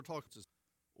talking,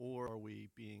 or are we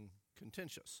being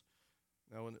contentious?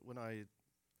 Now, when I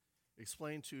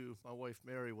explained to my wife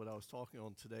Mary what I was talking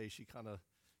on today, she kind of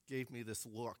gave me this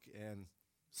look and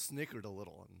snickered a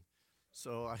little. And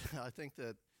so I think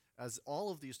that as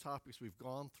all of these topics we've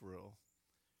gone through,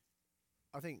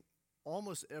 I think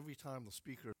almost every time the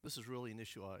speaker, this is really an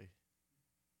issue I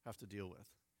have to deal with.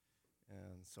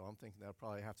 And so I'm thinking that I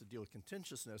probably have to deal with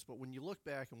contentiousness. But when you look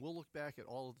back, and we'll look back at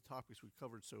all of the topics we've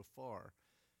covered so far,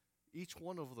 each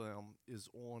one of them is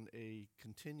on a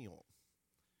continuum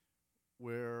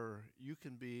where you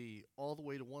can be all the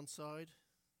way to one side,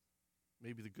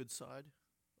 maybe the good side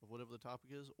of whatever the topic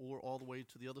is, or all the way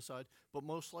to the other side. But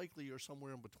most likely you're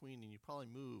somewhere in between, and you probably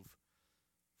move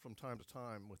from time to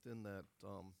time within that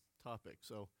topic.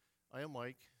 So I am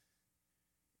Mike,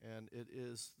 and it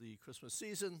is the Christmas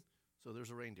season, so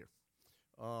there's a reindeer.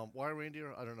 Why a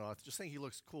reindeer? I don't know. I just think he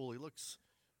looks cool.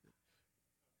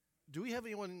 Do we have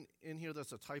anyone in here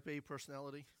that's a type A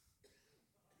personality?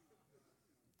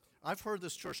 I've heard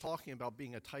this church talking about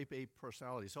being a type A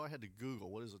personality, so I had to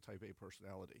Google what is a type A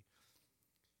personality.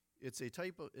 It's a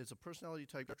personality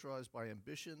type characterized by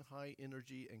ambition, high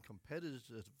energy, and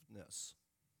competitiveness.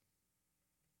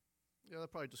 Yeah,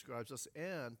 that probably describes us,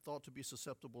 and thought to be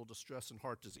susceptible to stress and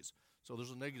heart disease. So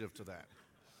there's a negative to that.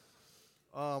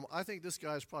 I think this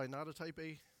guy's probably not a type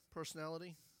A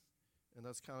personality, and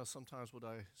that's kind of sometimes what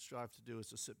I strive to do, is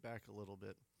to sit back a little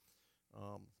bit.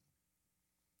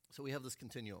 So we have this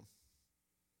continuum.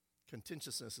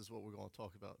 Contentiousness is what we're going to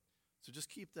talk about. So just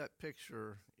keep that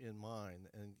picture in mind,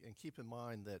 and keep in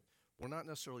mind that we're not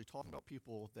necessarily talking about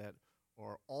people that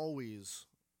are always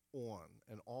on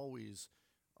and always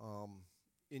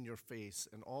in your face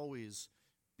and always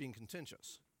being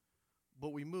contentious.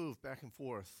 But we move back and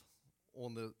forth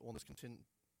on this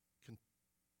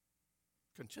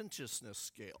contentiousness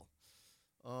scale.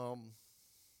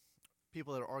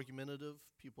 People that are argumentative,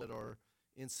 people that are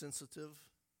insensitive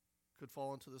could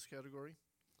fall into this category.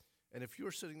 And if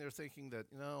you're sitting there thinking that,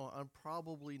 I'm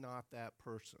probably not that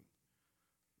person,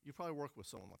 you probably work with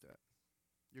someone like that.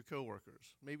 Your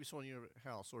coworkers, maybe someone in your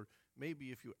house, or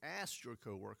maybe if you asked your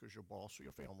coworkers, your boss, or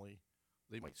your family,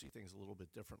 they might see things a little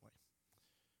bit differently.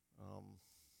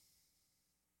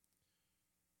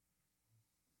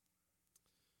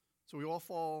 So we all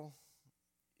fall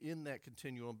in that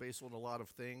continuum based on a lot of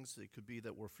things. It could be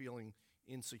that we're feeling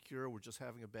insecure, we're just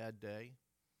having a bad day.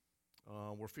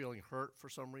 We're feeling hurt for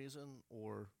some reason,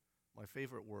 or my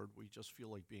favorite word, we just feel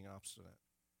like being obstinate.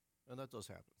 And that does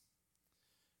happen.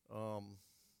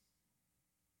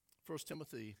 1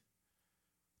 Timothy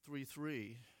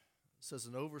 3:3 says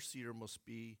an overseer must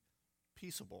be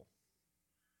peaceable.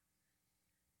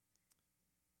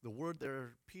 The word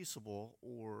there, peaceable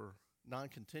or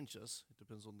non-contentious, it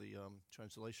depends on the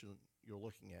translation you're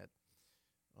looking at,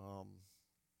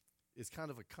 is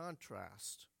kind of a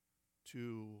contrast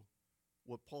to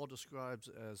what Paul describes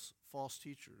as false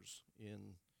teachers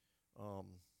in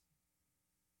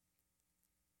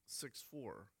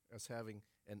 6:4 as having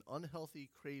an unhealthy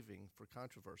craving for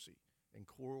controversy and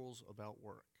quarrels about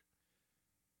work.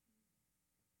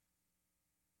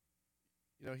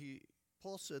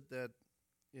 Paul said that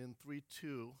in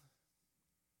 3:2,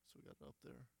 so we got it up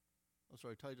there.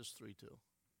 Titus 3:2.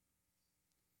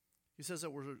 He says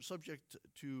that we're subject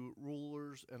to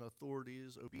rulers and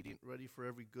authorities, obedient, ready for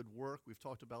every good work. We've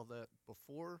talked about that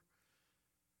before.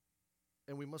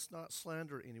 And we must not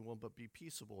slander anyone, but be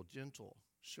peaceable, gentle,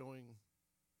 showing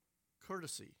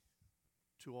courtesy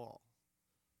to all.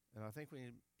 And I think when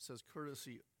he says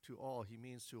courtesy to all, he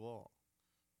means to all.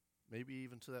 Maybe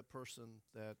even to that person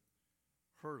that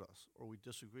hurt us or we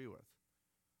disagree with.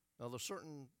 Now, there's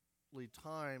certainly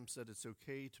times that it's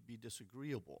okay to be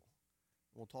disagreeable.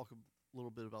 We'll talk a little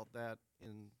bit about that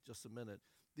in just a minute.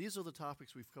 These are the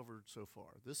topics we've covered so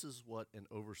far. This is what an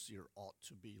overseer ought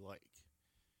to be like.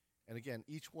 And again,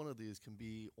 each one of these can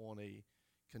be on a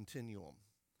continuum.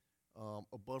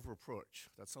 Above reproach,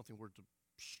 that's something we're to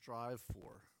strive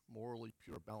for, morally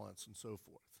pure balance, and so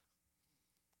forth.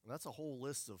 And that's a whole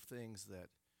list of things that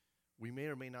we may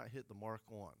or may not hit the mark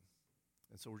on.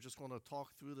 And so we're just going to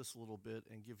talk through this a little bit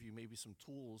and give you maybe some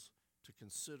tools to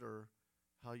consider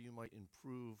how you might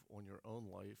improve on your own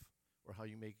life, or how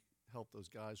you may help those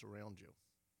guys around you.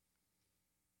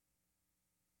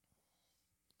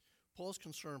 Paul's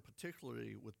concerned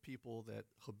particularly with people that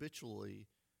habitually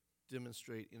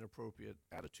demonstrate inappropriate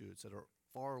attitudes that are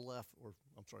far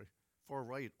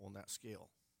right on that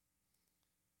scale.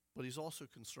 But he's also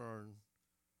concerned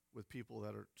with people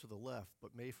that are to the left,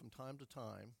 but may from time to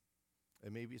time,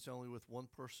 and maybe it's only with one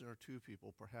person or two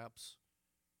people, perhaps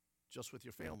just with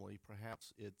your family,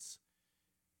 perhaps it's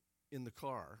in the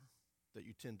car that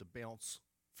you tend to bounce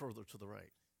further to the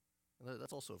right. And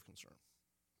that's also of concern.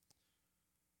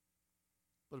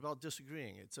 But about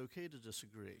disagreeing, it's okay to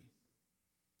disagree.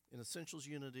 In essentials,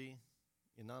 unity.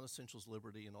 In non-essentials,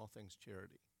 liberty. In all things,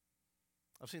 charity.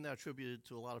 I've seen that attributed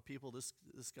to a lot of people. This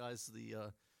guy's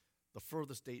the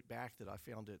furthest date back that I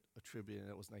found it attributed,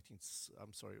 and it was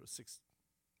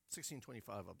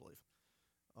 1625, I believe.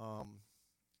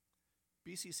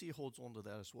 BCC holds on to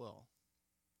that as well.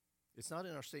 It's not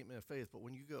in our statement of faith, but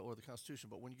when you go, or the Constitution,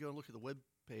 but when you go and look at the web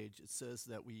page, it says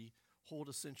that we hold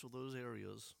essential those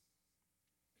areas.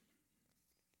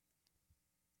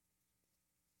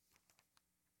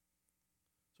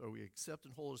 So we accept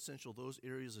and hold essential those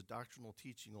areas of doctrinal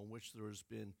teaching on which there has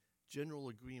been general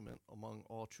agreement among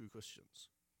all true Christians.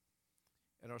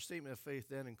 And our statement of faith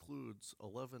then includes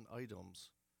 11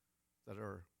 items that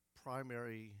are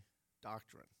primary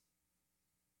doctrine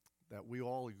that we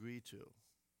all agree to.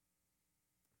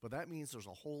 But that means there's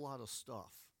a whole lot of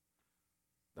stuff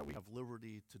that we have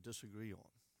liberty to disagree on.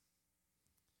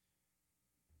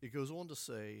 It goes on to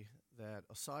say that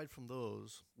aside from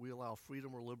those, we allow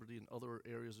freedom or liberty in other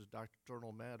areas of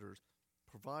doctrinal matters,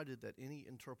 provided that any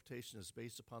interpretation is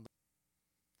based upon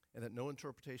and that no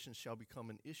interpretation shall become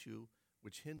an issue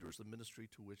which hinders the ministry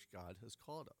to which God has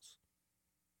called us.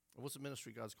 And what's the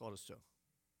ministry God's called us to?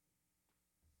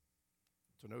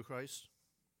 To know Christ,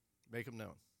 make him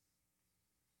known.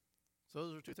 So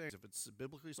those are two things. If it's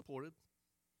biblically supported,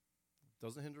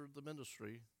 doesn't hinder the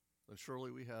ministry, then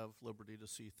surely we have liberty to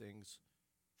see things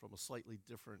from a slightly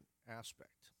different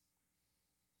aspect.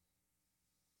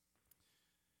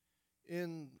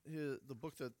 In the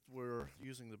book that we're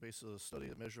using the basis of the study,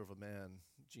 The Measure of a Man,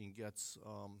 Gene Getz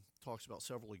talks about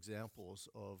several examples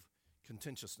of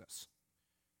contentiousness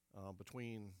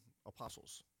between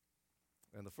apostles.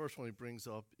 And the first one he brings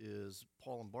up is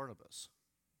Paul and Barnabas.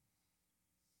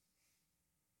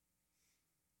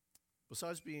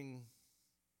 Besides being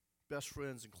best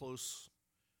friends and close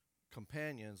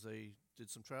companions, they did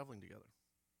some traveling together.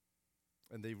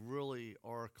 And they really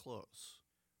are close.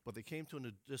 But they came to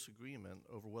a disagreement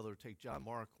over whether to take John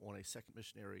Mark on a second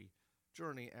missionary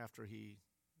journey after he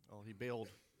bailed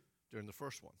during the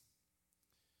first one.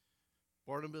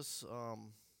 Barnabas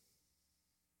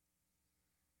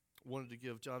wanted to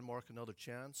give John Mark another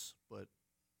chance, but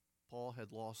Paul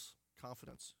had lost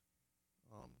confidence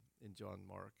in John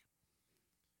Mark.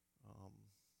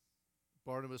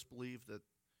 Barnabas believed that,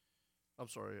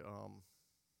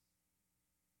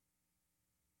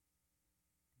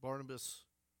 Barnabas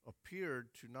appeared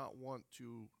to not want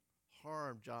to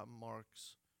harm John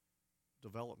Mark's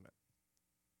development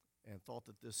and thought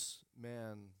that this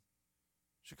man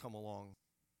should come along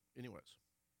anyways.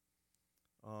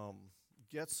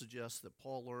 Getz suggests that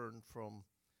Paul learned from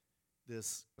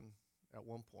this at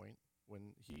one point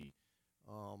when he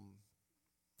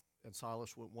and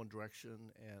Silas went one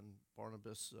direction and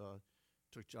Barnabas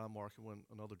took John Mark and went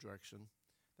another direction,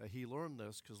 that he learned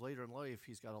this because later in life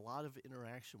he's got a lot of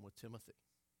interaction with Timothy.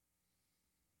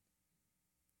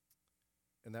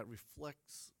 And that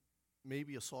reflects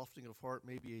maybe a softening of heart,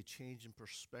 maybe a change in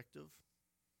perspective.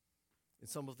 In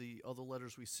some of the other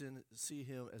letters, we see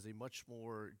him as a much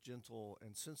more gentle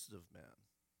and sensitive man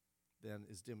than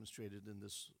is demonstrated in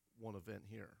this one event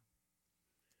here.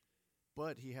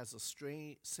 But he has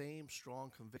the same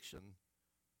strong conviction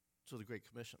to the Great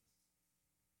Commission.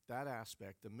 That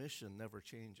aspect, the mission, never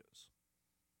changes.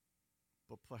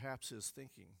 But perhaps his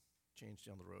thinking changed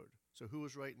down the road. So who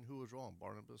was right and who was wrong?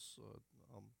 Barnabas,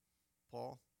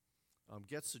 Paul?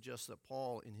 Getz suggests that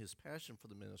Paul, in his passion for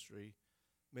the ministry,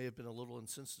 may have been a little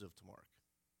insensitive to Mark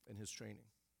and his training.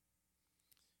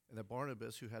 And that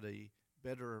Barnabas, who had a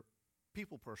better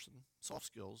people person, soft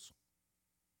skills,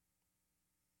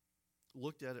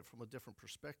 looked at it from a different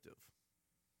perspective.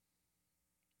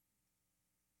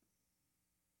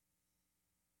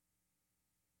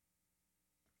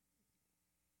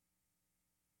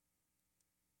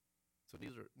 So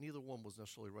neither one was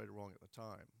necessarily right or wrong at the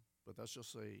time, but that's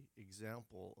just an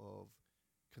example of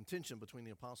contention between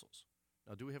the apostles.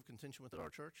 Now, do we have contention within our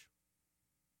church?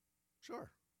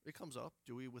 Sure, it comes up.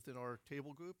 Do we within our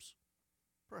table groups?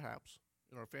 Perhaps.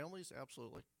 In our families?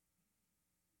 Absolutely.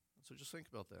 So just think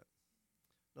about that.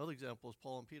 Another example is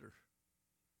Paul and Peter.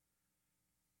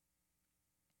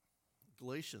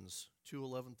 Galatians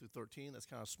 2:11 through 13. That's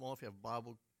kind of small. If you have a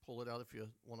Bible, pull it out if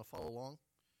you want to follow along.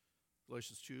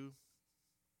 Galatians 2,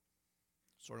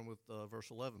 starting with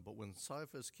verse 11. But when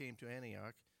Cephas came to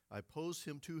Antioch, I opposed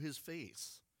him to his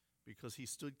face because he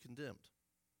stood condemned.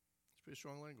 It's pretty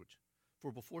strong language.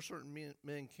 For before certain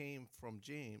men came from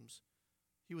James,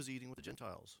 he was eating with the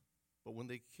Gentiles. But when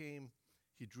they came,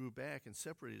 he drew back and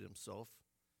separated himself,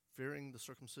 fearing the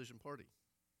circumcision party.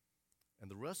 And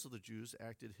the rest of the Jews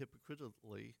acted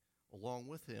hypocritically along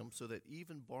with him, so that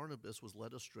even Barnabas was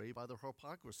led astray by their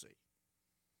hypocrisy.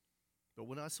 But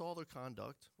when I saw their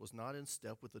conduct was not in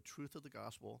step with the truth of the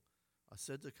gospel, I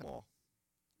said to them,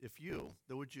 if you,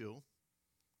 though a Jew,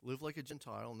 live like a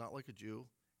Gentile, not like a Jew,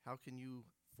 how can you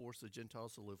force the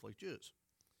Gentiles to live like Jews?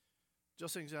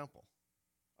 Just an example.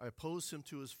 I opposed him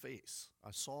to his face. I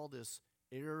saw this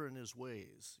error in his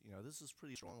ways. This is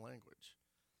pretty strong language.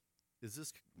 Is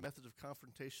this method of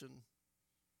confrontation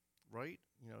right?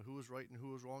 Who was right and who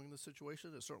was wrong in this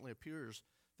situation? It certainly appears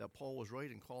that Paul was right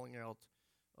in calling out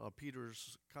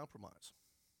Peter's compromise,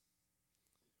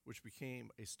 which became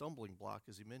a stumbling block,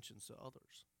 as he mentions, to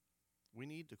others. We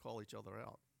need to call each other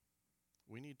out.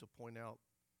 We need to point out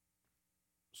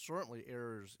certainly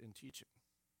errors in teaching.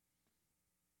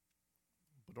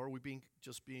 But are we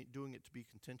doing it to be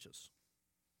contentious?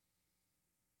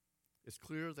 It's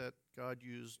clear that God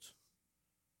used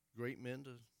great men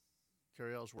to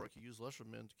carry out his work. He used lesser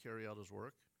men to carry out his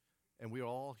work. And we are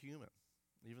all human,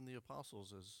 even the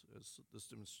apostles, as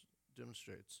this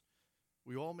demonstrates.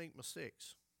 We all make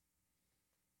mistakes.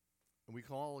 And we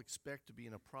can all expect to be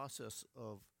in a process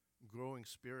of growing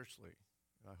spiritually.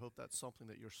 And I hope that's something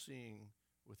that you're seeing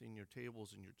within your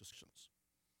tables and your discussions.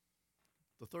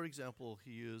 The third example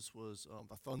he used was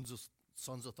the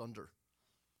Sons of Thunder.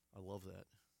 I love that.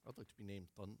 I'd like to be named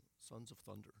Sons of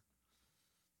Thunder.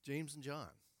 James and John.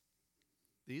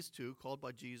 These two, called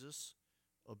by Jesus,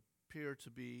 appear to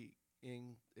be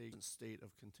in a state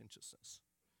of contentiousness.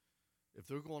 If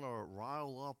they're going to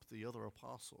rile up the other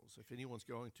apostles, if anyone's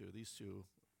going to, these two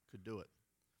could do it.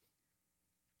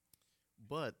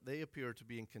 But they appear to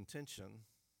be in contention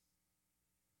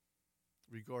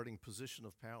regarding position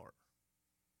of power.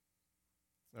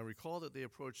 Now recall that they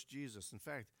approached Jesus. In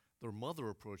fact, their mother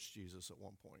approached Jesus at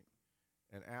one point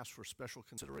and asked for special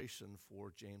consideration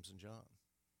for James and John.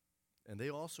 And they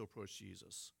also approached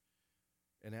Jesus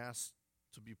and asked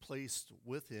to be placed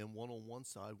with him, one on one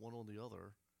side, one on the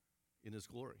other, in his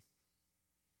glory.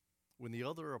 When the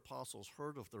other apostles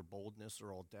heard of their boldness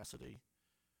or audacity,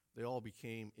 they all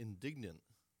became indignant,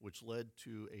 which led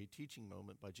to a teaching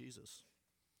moment by Jesus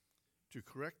to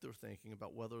correct their thinking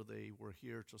about whether they were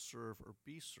here to serve or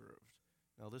be served.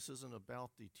 Now, this isn't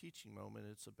about the teaching moment.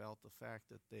 It's about the fact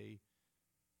that they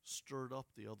stirred up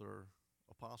the other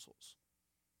apostles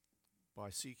by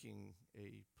seeking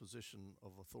a position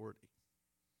of authority.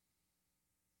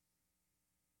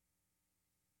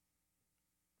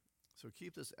 So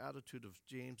keep this attitude of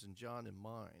James and John in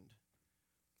mind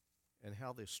and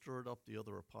how they stirred up the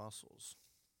other apostles.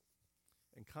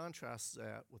 And contrast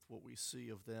that with what we see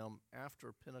of them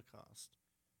after Pentecost,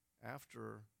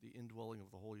 after the indwelling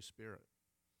of the Holy Spirit.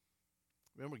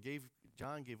 Remember,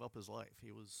 John gave up his life.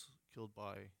 He was killed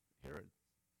by Herod.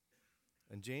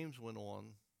 And James went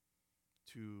on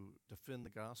to defend the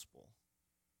gospel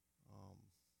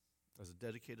as a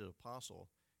dedicated apostle.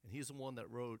 And he's the one that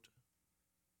wrote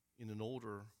in an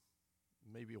older,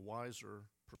 maybe a wiser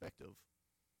perspective,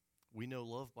 we know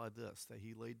love by this, that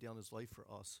he laid down his life for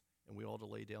us, and we ought to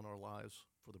lay down our lives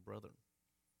for the brethren.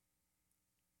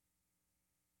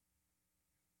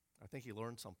 I think he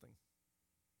learned something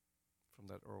from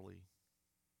that early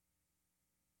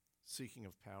seeking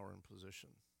of power and position.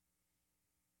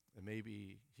 And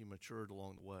maybe he matured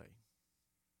along the way.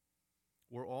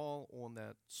 We're all on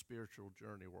that spiritual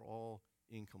journey. We're all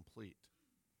incomplete.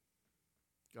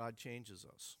 God changes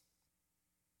us.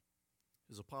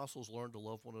 His apostles learned to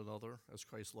love one another as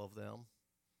Christ loved them.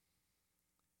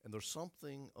 And there's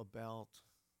something about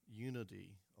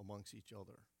unity amongst each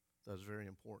other that is very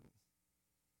important.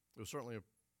 It was certainly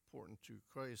important to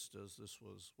Christ, as this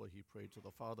was what he prayed to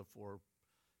the Father for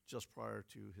just prior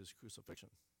to his crucifixion.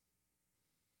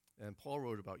 And Paul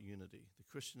wrote about unity.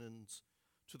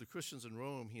 To the Christians in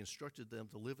Rome, he instructed them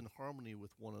to live in harmony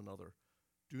with one another.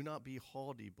 Do not be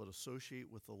haughty, but associate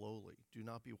with the lowly. Do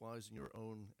not be wise in your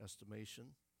own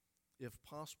estimation. If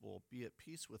possible, be at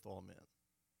peace with all men.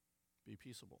 Be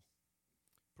peaceable.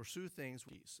 Pursue things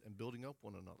with peace and building up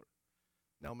one another.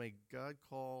 Now may God,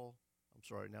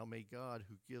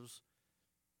 who gives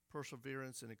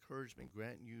perseverance and encouragement,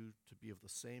 grant you to be of the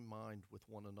same mind with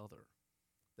one another,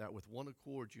 that with one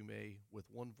accord you may, with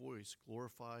one voice,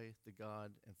 glorify the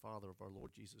God and Father of our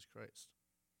Lord Jesus Christ.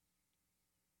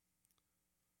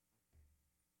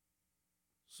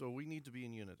 So we need to be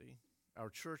in unity. Our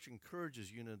church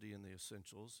encourages unity in the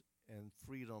essentials and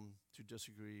freedom to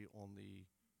disagree on the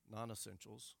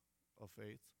non-essentials of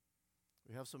faith.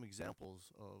 We have some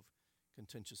examples of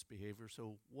contentious behavior.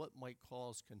 So what might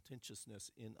cause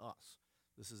contentiousness in us?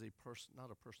 This is not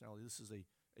a personality. This is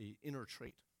a inner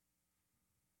trait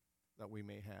that we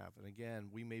may have. And again,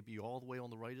 we may be all the way on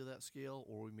the right of that scale,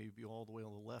 or we may be all the way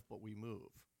on the left, but we move.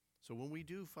 So when we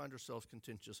do find ourselves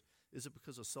contentious, is it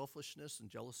because of selfishness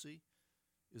and jealousy?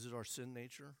 Is it our sin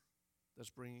nature that's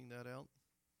bringing that out?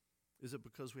 Is it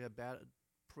because we have bad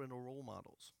parental role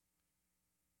models?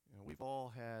 You know, we've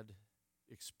all had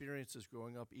experiences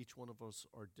growing up. Each one of us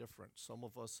are different. Some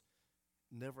of us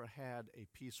never had a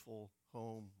peaceful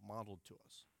home modeled to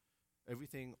us.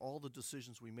 Everything, all the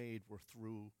decisions we made were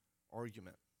through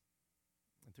argument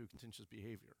and through contentious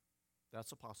behavior.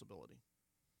 That's a possibility.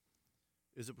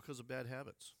 Is it because of bad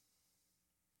habits?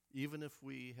 Even if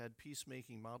we had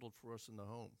peacemaking modeled for us in the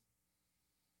home,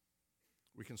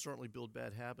 we can certainly build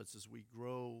bad habits as we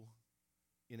grow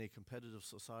in a competitive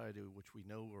society which we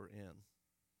know we're in,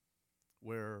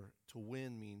 where to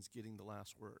win means getting the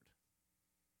last word.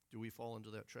 Do we fall into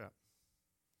that trap?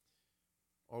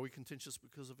 Are we contentious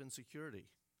because of insecurity?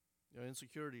 You know,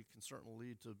 insecurity can certainly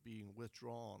lead to being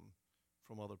withdrawn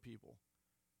from other people.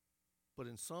 But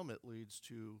in some, it leads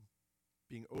to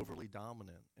being overly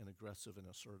dominant and aggressive and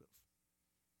assertive.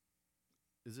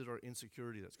 Is it our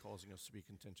insecurity that's causing us to be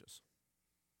contentious?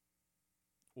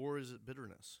 Or is it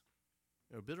bitterness?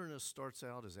 You know, bitterness starts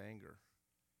out as anger.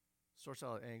 Starts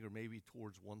out anger maybe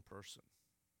towards one person.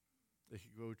 It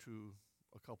could go to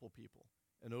a couple people.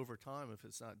 And over time, if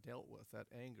it's not dealt with, that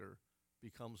anger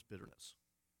becomes bitterness.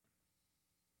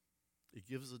 It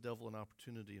gives the devil an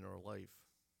opportunity in our life,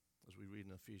 as we read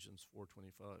in Ephesians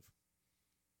 4:25.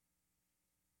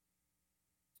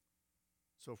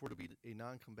 So if we're to be a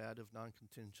non-combative,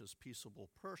 non-contentious, peaceable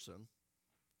person,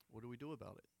 what do we do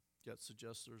about it? Get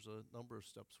suggests there's a number of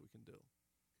steps we can do.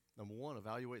 Number one,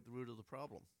 evaluate the root of the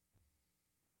problem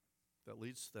that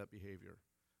leads to that behavior.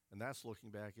 And that's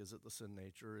looking back, is it the sin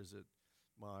nature? Is it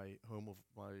my home of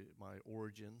my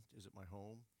origin? Is it my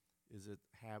home? Is it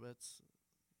habits?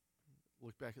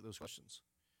 Look back at those questions.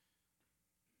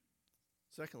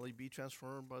 Secondly, be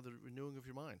transformed by the renewing of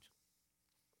your mind.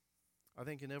 I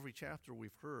think in every chapter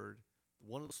we've heard,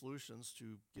 one of the solutions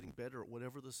to getting better at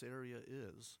whatever this area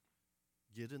is,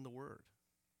 get in the Word.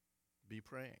 Be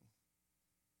praying.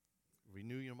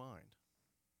 Renew your mind.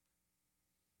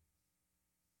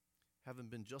 Having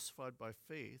been justified by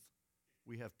faith,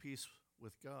 we have peace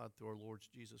with God through our Lord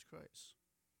Jesus Christ.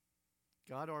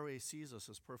 God already sees us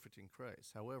as perfect in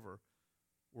Christ. However,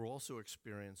 we're also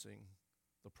experiencing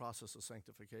the process of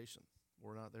sanctification.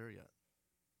 We're not there yet.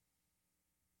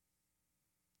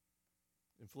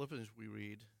 In Philippians we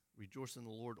read, rejoice in the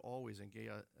Lord always, and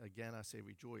again I say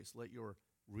rejoice. Let your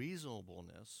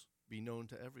reasonableness be known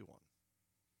to everyone.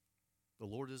 The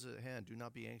Lord is at hand. Do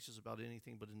not be anxious about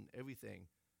anything, but in everything,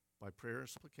 by prayer and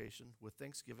supplication, with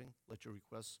thanksgiving, let your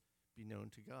requests be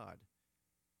known to God.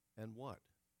 And what?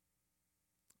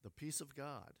 The peace of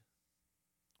God,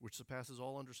 which surpasses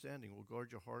all understanding, will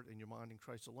guard your heart and your mind in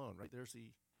Christ alone. Right there's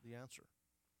the answer.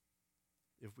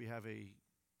 If we have a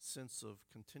sense of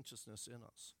contentiousness in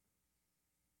us.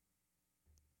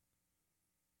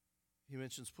 He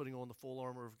mentions putting on the full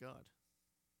armor of God.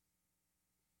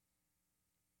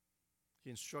 He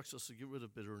instructs us to get rid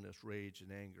of bitterness, rage,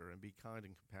 and anger, and be kind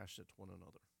and compassionate to one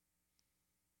another.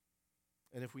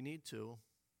 And if we need to,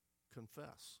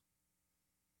 confess.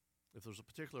 If there's a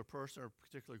particular person or a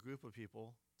particular group of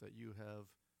people that you have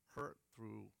hurt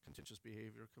through contentious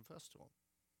behavior, confess to them.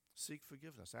 Seek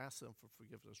forgiveness. Ask them for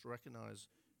forgiveness. Recognize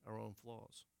our own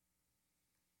flaws.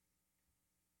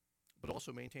 But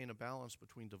also maintain a balance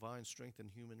between divine strength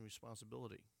and human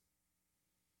responsibility.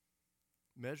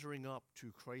 Measuring up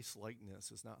to Christ's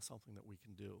likeness is not something that we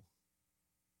can do.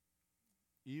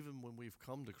 Even when we've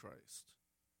come to Christ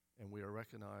and we are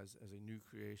recognized as a new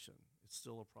creation, it's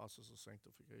still a process of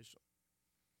sanctification.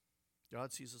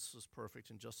 God sees us as perfect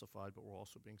and justified, but we're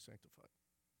also being sanctified.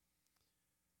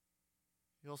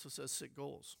 He also says set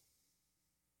goals.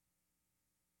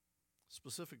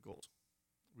 Specific goals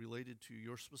related to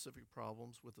your specific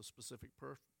problems with a specific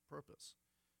purpose.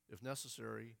 If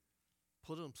necessary,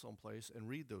 put them someplace and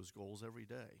read those goals every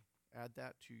day. Add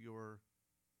that to your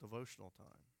devotional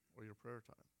time or your prayer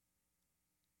time.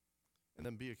 And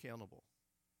then be accountable.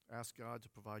 Ask God to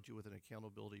provide you with an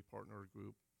accountability partner or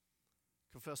group.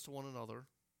 Confess to one another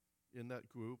in that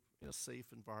group in a safe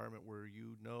environment where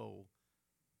you know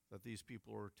that these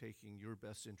people are taking your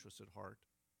best interest at heart.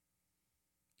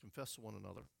 Confess to one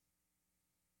another.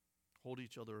 Hold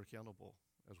each other accountable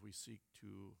as we seek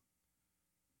to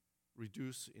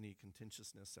reduce any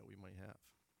contentiousness that we might have.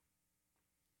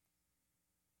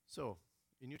 So,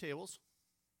 in your tables,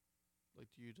 I'd like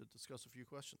you to discuss a few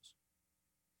questions.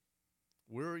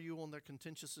 Where are you on that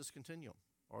contentiousness continuum?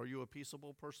 Are you a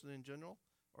peaceable person in general?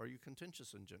 Are you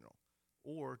contentious in general?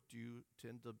 Or do you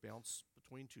tend to bounce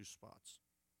between two spots?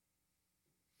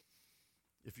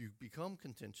 If you become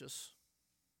contentious,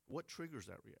 what triggers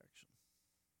that reaction?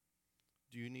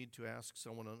 Do you need to ask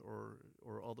someone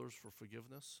or others for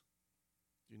forgiveness?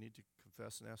 Do you need to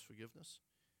confess and ask forgiveness?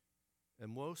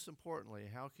 And most importantly,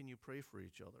 how can you pray for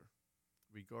each other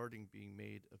regarding being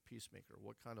made a peacemaker?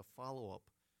 What kind of follow-up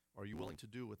are you willing to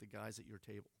do with the guys at your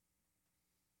table?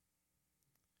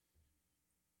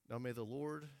 Now may the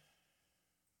Lord,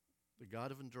 the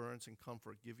God of endurance and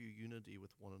comfort, give you unity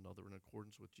with one another in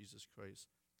accordance with Jesus Christ,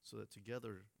 so that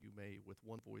together you may with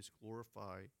one voice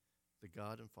glorify the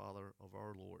God and Father of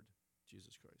our Lord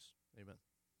Jesus Christ. Amen.